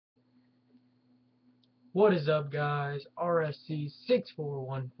What is up, guys?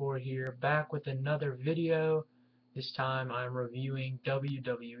 RSC6414 here, back with another video. This time I'm reviewing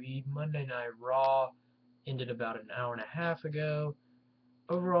WWE Monday Night Raw. Ended about an hour and a half ago.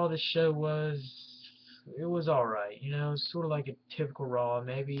 Overall, the show was alright. Sort of like a typical Raw.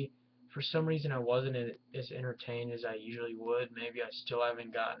 Maybe for some reason I wasn't as entertained as I usually would. Maybe I still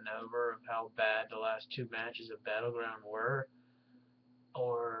haven't gotten over of how bad the last two matches of Battleground were,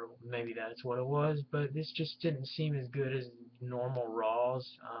 or maybe that's what it was, but this just didn't seem as good as normal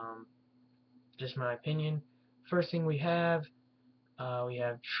Raws. Just my opinion. First thing we have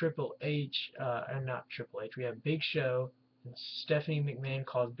Triple H, and not Triple H, we have Big Show, and Stephanie McMahon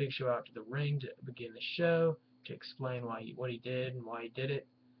calls Big Show out to the ring to begin the show to explain what he did and why he did it.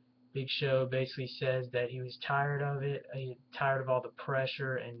 Big Show basically says that he was tired of it, tired of all the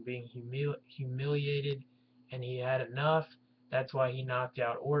pressure and being humiliated, and he had enough. That's why he knocked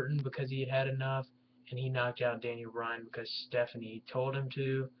out Orton, because he had had enough, and he knocked out Daniel Bryan because Stephanie told him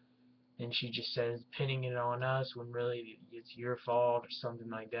to. And she just says, pinning it on us when really it's your fault or something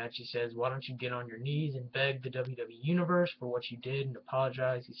like that. She says, why don't you get on your knees and beg the WWE Universe for what you did and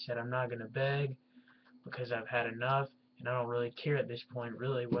apologize? He said, I'm not going to beg because I've had enough, and I don't really care at this point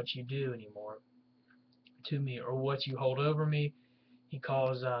really what you do anymore to me or what you hold over me. He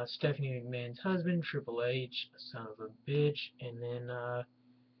calls Stephanie McMahon's husband, Triple H, a son of a bitch, and then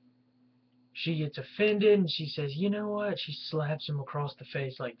she gets offended and she says, you know what? She slaps him across the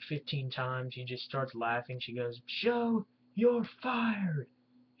face like 15 times. He just starts laughing. She goes, Joe, you're fired.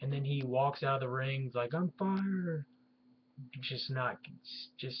 And then he walks out of the ring like, I'm fired. Just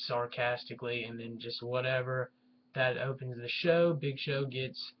sarcastically, and then just whatever. That opens the show. Big Show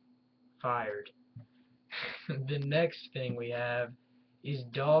gets fired. The next thing we have is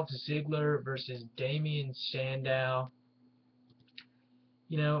Dolph Ziggler versus Damien Sandow.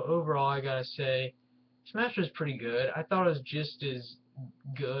 Overall, I gotta say, this match was pretty good. I thought it was just as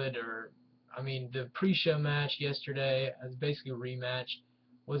good, the pre-show match yesterday, as basically a rematch,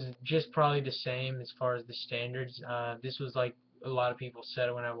 was just probably the same as far as the standards. This was like a lot of people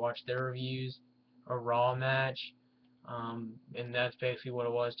said when I watched their reviews, a Raw match. And that's basically what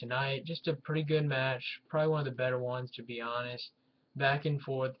it was tonight. Just a pretty good match. Probably one of the better ones, to be honest. Back and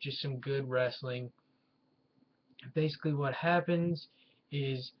forth, just some good wrestling. Basically what happens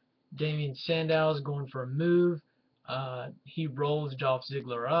is Damien Sandow is going for a move. He rolls Dolph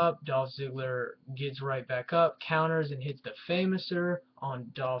Ziggler up. Dolph Ziggler gets right back up, counters, and hits the Famouser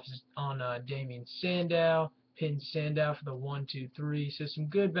on Damien Sandow. Pins Sandow for the 1-2-3. So some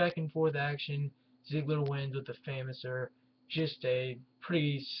good back and forth action. Ziggler wins with the Famouser. Just a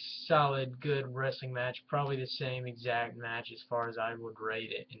pretty solid, good wrestling match. Probably the same exact match as far as I would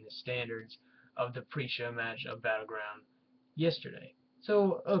rate it in the standards of the pre-show match of Battleground yesterday.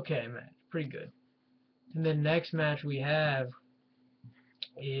 So, okay, match. Pretty good. And the next match we have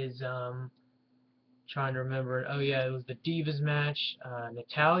is, trying to remember. Oh, yeah, it was the Divas match.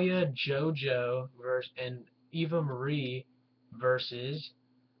 Natalya, JoJo, and Eva Marie versus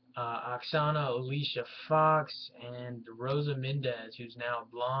Oksana, Alicia Fox, and Rosa Mendez, who's now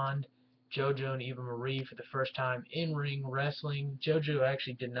blonde. JoJo and Eva Marie for the first time in ring wrestling. JoJo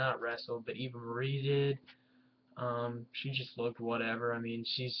actually did not wrestle, but Eva Marie did. She just looked whatever. You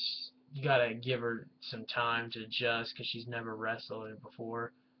gotta give her some time to adjust because she's never wrestled it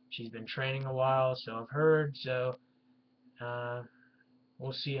before. She's been training a while, so I've heard. So uh,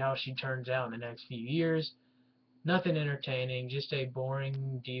 we'll see how she turns out in the next few years. Nothing entertaining, just a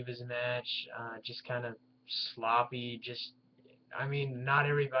boring Divas match, just kind of sloppy, not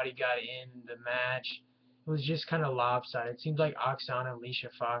everybody got in the match. It was just kind of lopsided. It seemed like Oksana and Alicia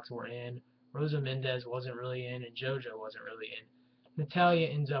Fox were in, Rosa Mendez wasn't really in, and JoJo wasn't really in. Natalya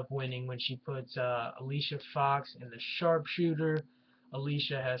ends up winning when she puts Alicia Fox in the sharpshooter.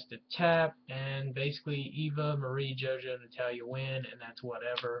 Alicia has to tap, and basically Eva, Marie, JoJo, and Natalya win, and that's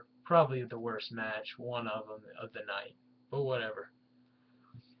whatever. Probably the worst match, one of them, of the night, but whatever.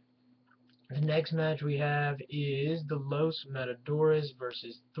 The next match we have is the Los Matadores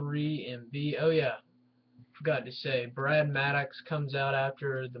versus 3MB. Oh yeah, forgot to say, Brad Maddox comes out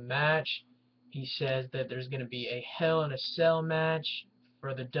after the match. He says that there's going to be a Hell in a Cell match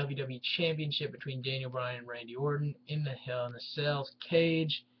for the WWE Championship between Daniel Bryan and Randy Orton in the Hell in a Cell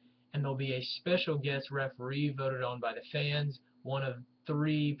cage, and there'll be a special guest referee voted on by the fans. One of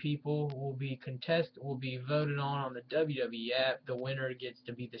three people will be voted on the WWE app. The winner gets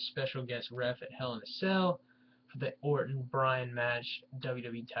to be the special guest ref at Hell in a Cell for the Orton-Bryan match,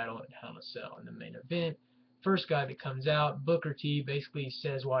 WWE title at Hell in a Cell in the main event. First guy that comes out, Booker T, basically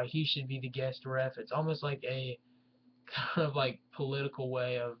says why he should be the guest ref. It's almost like a kind of like political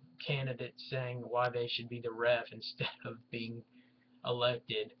way of candidates saying why they should be the ref instead of being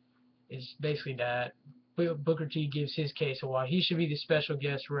elected. It's basically that. Booker T gives his case of why he should be the special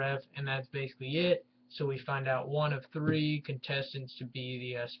guest ref, and that's basically it. So we find out one of 3 contestants to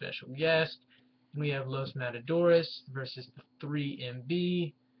be the special guest. We have Los Matadores versus the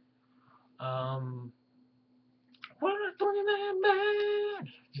 3MB. What a 3-man band!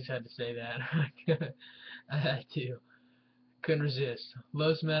 Just had to say that. I had to. Couldn't resist.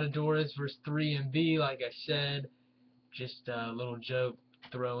 Los Matadores versus 3MB, like I said. Just a little joke to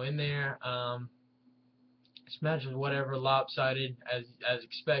throw in there. This match was whatever, lopsided as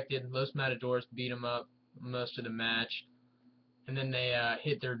expected. Los Matadores beat them up most of the match. And then they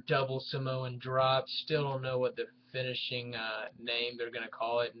hit their double Samoan drop. Still don't know what the finishing name they're going to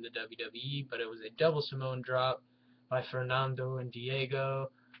call it in the WWE, but it was a double Samoan drop by Fernando and Diego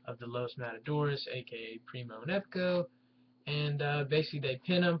of the Los Matadores, aka Primo and Epico. And basically they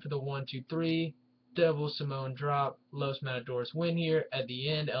pin them for the 1-2-3. Double Samoan drop. Los Matadores win here. At the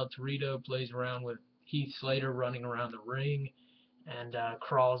end, El Torito plays around with Heath Slater running around the ring and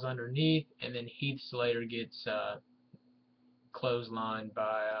crawls underneath, and then Heath Slater gets clotheslined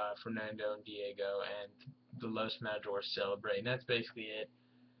by Fernando and Diego, and the Los Matadores celebrate. And that's basically it.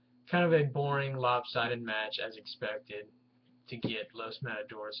 Kind of a boring, lopsided match as expected to get Los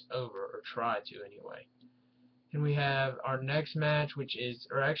Matadores over, or try to anyway. And we have our next match, which is,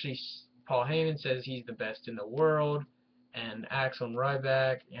 or actually Paul Heyman says he's the best in the world, and Axel and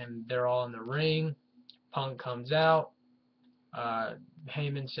Ryback, and they're all in the ring. Punk comes out.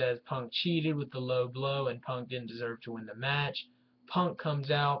 Heyman says Punk cheated with the low blow and Punk didn't deserve to win the match. Punk comes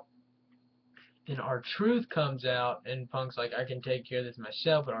out. Then R-Truth comes out, and Punk's like, I can take care of this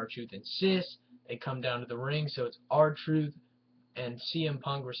myself, but R-Truth insists. They come down to the ring, so it's R-Truth and CM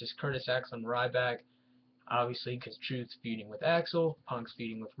Punk versus Curtis Axel and Ryback. Obviously, because Truth's feuding with Axel, Punk's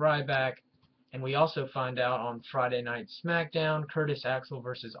feuding with Ryback. And we also find out on Friday Night SmackDown, Curtis Axel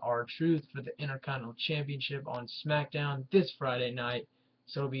versus R-Truth for the Intercontinental Championship on SmackDown this Friday night.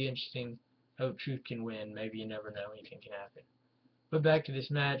 So it'll be interesting. Hope Truth can win. Maybe you never know. Anything can happen. But back to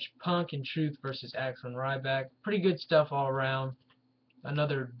this match. Punk and Truth versus Axel and Ryback. Pretty good stuff all around.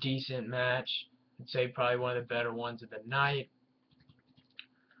 Another decent match. I'd say probably one of the better ones of the night.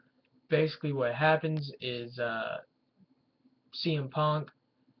 Basically what happens is CM Punk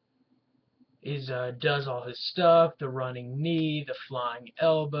does all his stuff, the running knee, the flying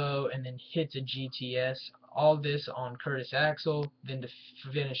elbow, and then hits a GTS. All this on Curtis Axel. Then to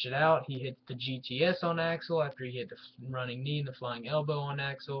finish it out, he hits the GTS on Axel after he hit the running knee and the flying elbow on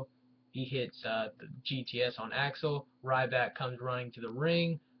Axel. He hits the GTS on Axel. Ryback comes running to the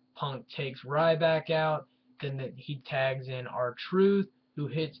ring. Punk takes Ryback out. Then he tags in R-Truth, who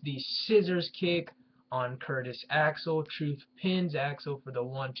hits the scissors kick on Curtis Axel. Truth pins Axel for the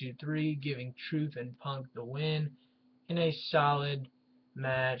 1-2-3, giving Truth and Punk the win in a solid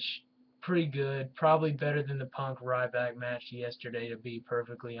match. Pretty good. Probably better than the Punk Ryback match yesterday, to be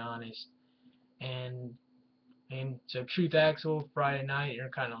perfectly honest. And so Truth Axel Friday night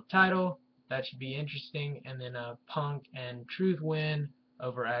Intercontinental title. That should be interesting. And then Punk and Truth win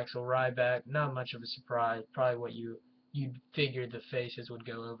over Axel Ryback. Not much of a surprise. Probably what you'd figured the faces would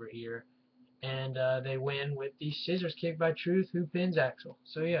go over here. And they win with the scissors kick by Truth, who pins Axel.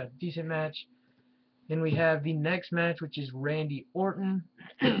 So yeah, decent match. Then we have the next match, which is Randy Orton.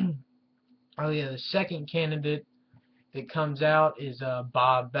 Oh yeah, the second candidate that comes out is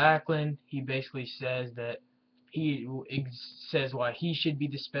Bob Backlund. He basically says that he says why he should be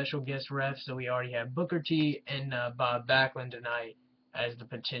the special guest ref. So we already have Booker T and Bob Backlund tonight as the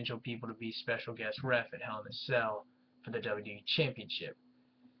potential people to be special guest ref at Hell in a Cell for the WWE Championship.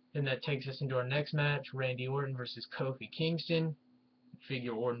 Then that takes us into our next match, Randy Orton versus Kofi Kingston.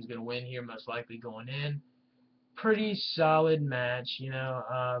 Figure Orton's going to win here, most likely going in. Pretty solid match, you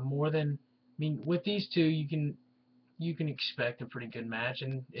know. More than, I mean, with these two, you can expect a pretty good match,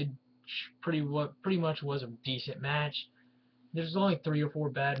 and it pretty much was a decent match. There's only 3 or 4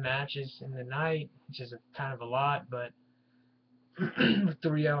 bad matches in the night, which is kind of a lot, but with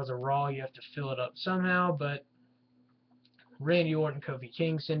 3 hours of Raw, you have to fill it up somehow. But Randy Orton, Kofi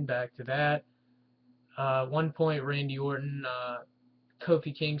Kingston, back to that. One point, Randy Orton,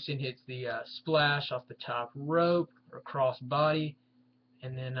 Kofi Kingston hits the splash off the top rope or cross body,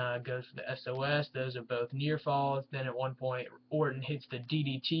 and then goes for the SOS. Those are both near falls. Then at one point, Orton hits the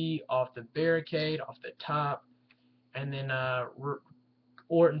DDT off the barricade, off the top, and then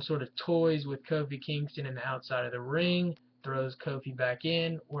Orton sort of toys with Kofi Kingston in the outside of the ring, throws Kofi back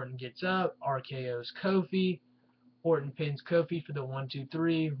in. Orton gets up, RKO's Kofi. Orton pins Kofi for the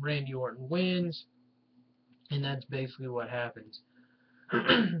 1-2-3. Randy Orton wins. and that's basically what happens.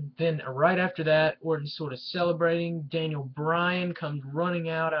 Then right after that, Orton's sort of celebrating. Daniel Bryan comes running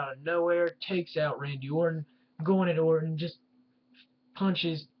out of nowhere, takes out Randy Orton, going at Orton, just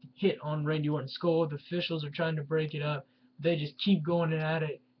punches hit on Randy Orton's skull. The officials are trying to break it up. They just keep going at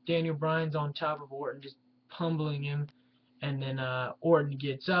it. Daniel Bryan's on top of Orton, just pummeling him. And then Orton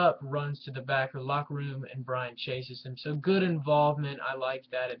gets up, runs to the back of the locker room, and Bryan chases him. So good involvement. I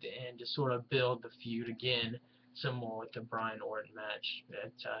liked that at the end to sort of build the feud again some more with the Bryan Orton match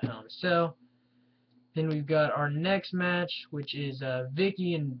at Hell in a Cell. Then we've got our next match, which is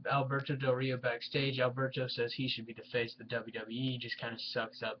Vicky and Alberto Del Rio backstage. Alberto says he should be the face of the WWE, just kind of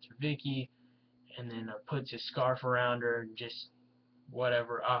sucks up to Vicky, and then puts his scarf around her, and just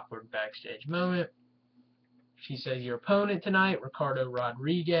whatever awkward backstage moment. She says, your opponent tonight, Ricardo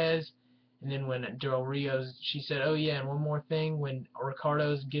Rodriguez. And then when Del Rio's, she said, oh yeah, and one more thing, when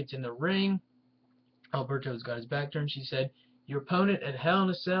Ricardo gets in the ring, Alberto's got his back turned, she said, your opponent at Hell in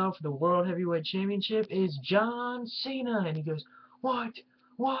a Cell for the World Heavyweight Championship is John Cena. And he goes, what?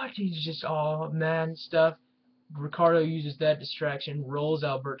 What? He's just all mad and stuff. Ricardo uses that distraction, rolls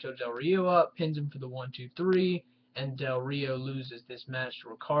Alberto Del Rio up, pins him for the 1-2-3, and Del Rio loses this match to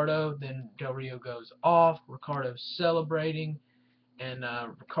Ricardo. Then Del Rio goes off, Ricardo's celebrating, and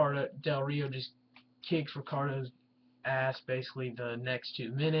Del Rio just kicks Ricardo's ass basically the next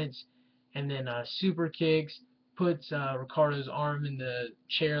 2 minutes, and then super kicks, puts Ricardo's arm in the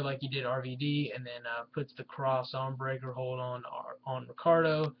chair like he did RVD, and then puts the cross arm breaker hold on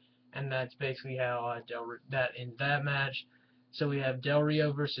Ricardo, and that's basically how that ends that match. So we have Del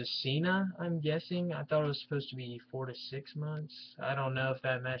Rio versus Cena, I'm guessing. I thought it was supposed to be 4 to 6 months. I don't know if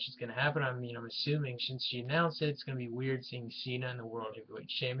that match is going to happen. I mean, I'm assuming since she announced it, it's going to be weird seeing Cena in the World Heavyweight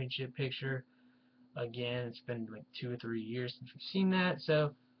Championship picture. Again, it's been like 2 or 3 years since we've seen that,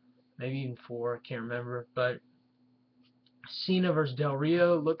 so maybe even 4, I can't remember. But Cena versus Del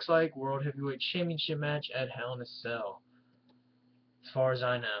Rio looks like World Heavyweight Championship match at Hell in a Cell, as far as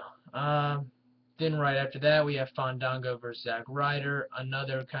I know. Then right after that, we have Fandango versus Zack Ryder.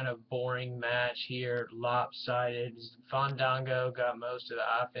 Another kind of boring match here, lopsided. Fandango got most of the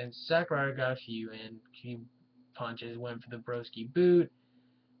offense. Zack Ryder got a few punches, went for the broski boot.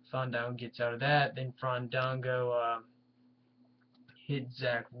 Fandango gets out of that. Then Fandango hits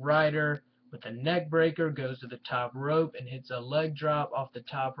Zack Ryder with a neck breaker, goes to the top rope, and hits a leg drop off the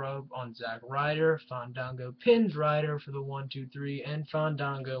top rope on Zack Ryder. Fandango pins Ryder for the 1-2-3, and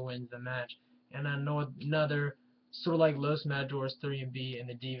Fandango wins the match. And another, sort of like Los Matadores 3-B and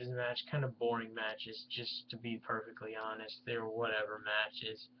the Divas match, kind of boring matches, just to be perfectly honest. They were whatever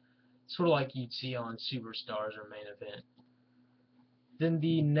matches. Sort of like you'd see on Superstars or Main Event. Then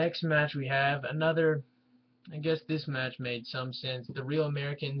the next match we have, another, I guess this match made some sense. The Real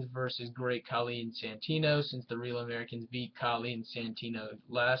Americans versus Great Khali and Santino, since the Real Americans beat Khali and Santino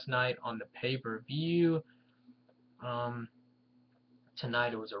last night on the pay-per-view.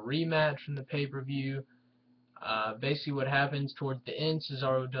 Tonight it was a rematch from the pay-per-view. Basically what happens towards the end,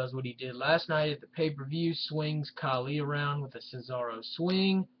 Cesaro does what he did last night at the pay-per-view, swings Khali around with a Cesaro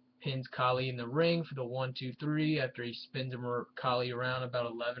swing, pins Khali in the ring for the 1-2-3 after he spins Khali around about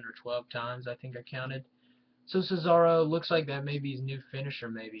 11 or 12 times, I think I counted. So Cesaro, looks like that may be his new finisher,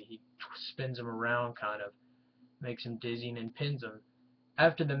 maybe. He spins him around, kind of, makes him dizzy and then pins him.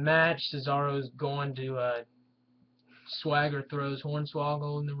 After the match, Cesaro's going to Swagger throws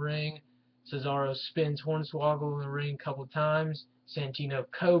Hornswoggle in the ring. Cesaro spins Hornswoggle in the ring a couple times. Santino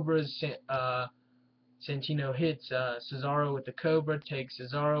cobras. Santino hits Cesaro with the cobra, takes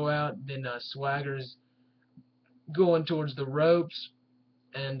Cesaro out. Then Swagger's going towards the ropes,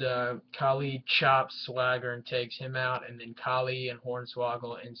 and Khali chops Swagger and takes him out. And then Khali and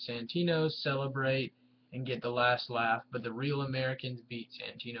Hornswoggle and Santino celebrate and get the last laugh, but the Real Americans beat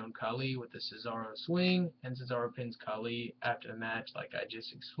Santino and Khali with the Cesaro swing, and Cesaro pins Khali after the match, like I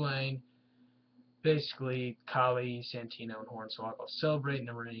just explained. Basically, Khali, Santino, and Hornswoggle celebrate in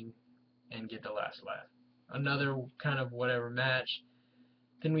the ring and get the last laugh. Another kind of whatever match.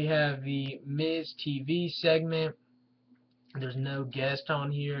 Then we have the Miz TV segment. There's no guest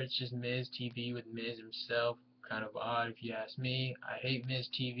on here, it's just Miz TV with Miz himself. Kind of odd if you ask me. I hate Miz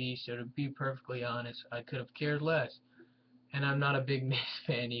TV, so to be perfectly honest, I could have cared less. And I'm not a big Miz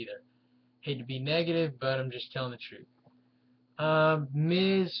fan either. Hate to be negative, but I'm just telling the truth.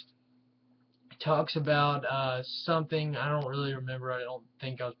 Miz talks about something, I don't really remember, I don't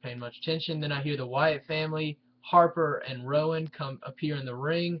think I was paying much attention. Then I hear the Wyatt family, Harper and Rowan appear in the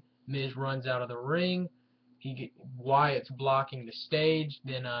ring. Miz runs out of the ring. Wyatt's blocking the stage.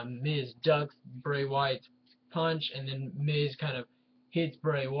 Then Miz ducks Bray Wyatt's punch, and then Miz kind of hits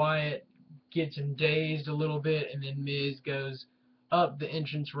Bray Wyatt, gets him dazed a little bit, and then Miz goes up the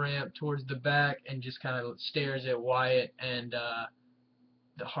entrance ramp towards the back and just kind of stares at Wyatt and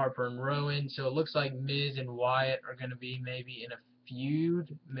the Harper and Rowan. So it looks like Miz and Wyatt are going to be maybe in a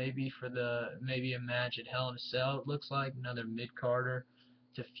feud, maybe a match at Hell in a Cell. It looks like another mid-carder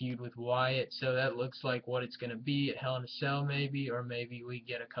to feud with Wyatt. So that looks like what it's going to be at Hell in a Cell, maybe, or maybe we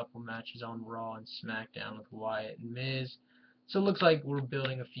get a couple matches on Raw and SmackDown with Wyatt and Miz. So it looks like we're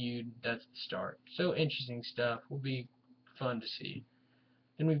building a feud. That's the start. So interesting stuff. Will be fun to see.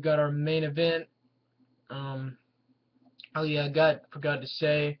 Then we've got our main event. Oh yeah, forgot to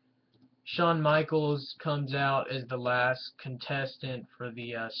say, Shawn Michaels comes out as the last contestant for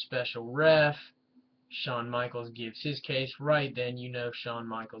the special ref. Shawn Michaels gives his case. Right then, you know Shawn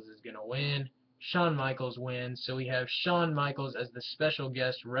Michaels is going to win. Shawn Michaels wins, so we have Shawn Michaels as the special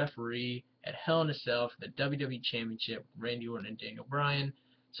guest referee at Hell in a Cell for the WWE Championship with Randy Orton and Daniel Bryan.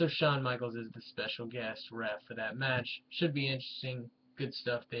 So Shawn Michaels is the special guest ref for that match. Should be interesting. Good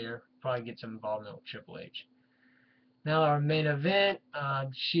stuff there. Probably get some involvement with Triple H. Now our main event,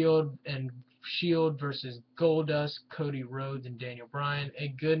 Shield versus Goldust, Cody Rhodes and Daniel Bryan. A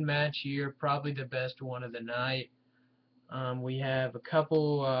good match here, probably the best one of the night. We have a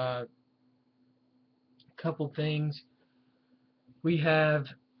couple things. We have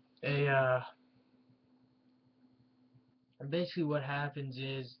basically what happens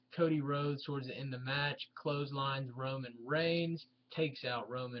is Cody Rhodes towards the end of the match clotheslines Roman Reigns, takes out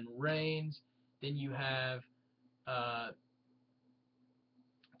Roman Reigns. Then you have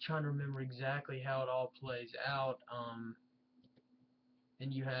trying to remember exactly how it all plays out.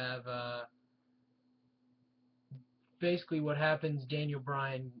 Then you have basically what happens. Daniel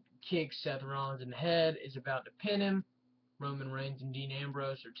Bryan kicks Seth Rollins in the head, is about to pin him. Roman Reigns and Dean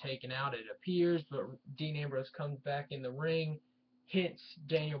Ambrose are taken out, it appears, but Dean Ambrose comes back in the ring, hits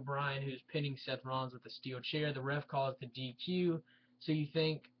Daniel Bryan, who's pinning Seth Rollins with a steel chair. The ref calls the DQ. So you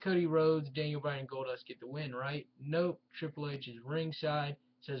think Cody Rhodes, Daniel Bryan, and Goldust get the win, right? Nope. Triple H is ringside,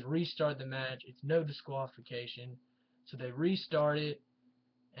 says restart the match. It's no disqualification. So they restart it,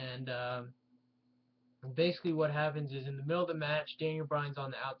 and basically what happens is in the middle of the match, Daniel Bryan's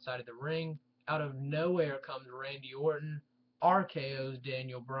on the outside of the ring. Out of nowhere comes Randy Orton, RKO's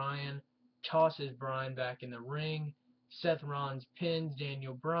Daniel Bryan, tosses Bryan back in the ring. Seth Rollins pins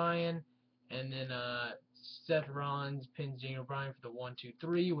Daniel Bryan, and then Seth Rollins pins Daniel Bryan for the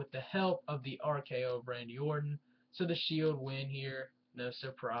 1-2-3 with the help of the RKO of Randy Orton. So the Shield win here, no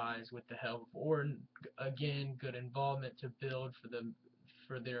surprise, with the help of Orton. Again, good involvement to build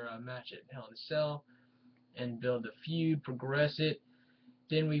for their match at Hell in a Cell and build the feud, progress it.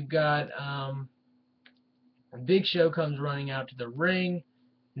 Then we've got Big Show comes running out to the ring,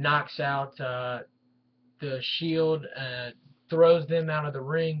 knocks out the Shield, throws them out of the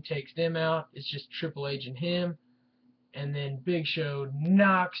ring, takes them out. It's just Triple H and him. And then Big Show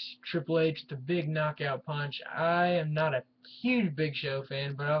knocks Triple H with a big knockout punch. I am not a huge Big Show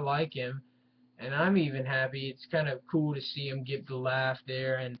fan, but I like him. And I'm even happy. It's kind of cool to see him get the laugh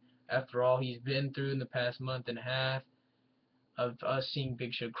there. And after all he's been through in the past month and a half of us seeing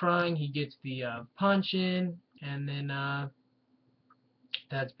Big Show crying, he gets the punch in. And then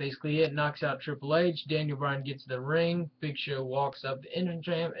that's basically it. Knocks out Triple H. Daniel Bryan gets the ring. Big Show walks up the entrance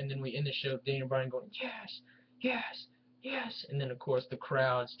ramp. And then we end the show with Daniel Bryan going, yes, yes, yes. And then, of course, the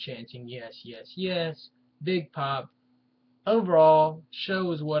crowd's chanting, yes, yes, yes. Big pop. Overall, show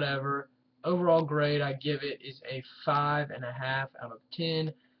was whatever. Overall grade I give it is a 5.5 out of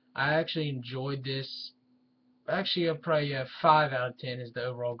 10. I actually enjoyed this. Actually, I'll probably 5 out of 10 is the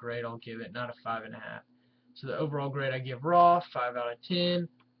overall grade I'll give it, not a 5.5. So the overall grade I give Raw, 5 out of 10.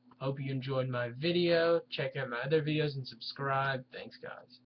 Hope you enjoyed my video. Check out my other videos and subscribe. Thanks, guys.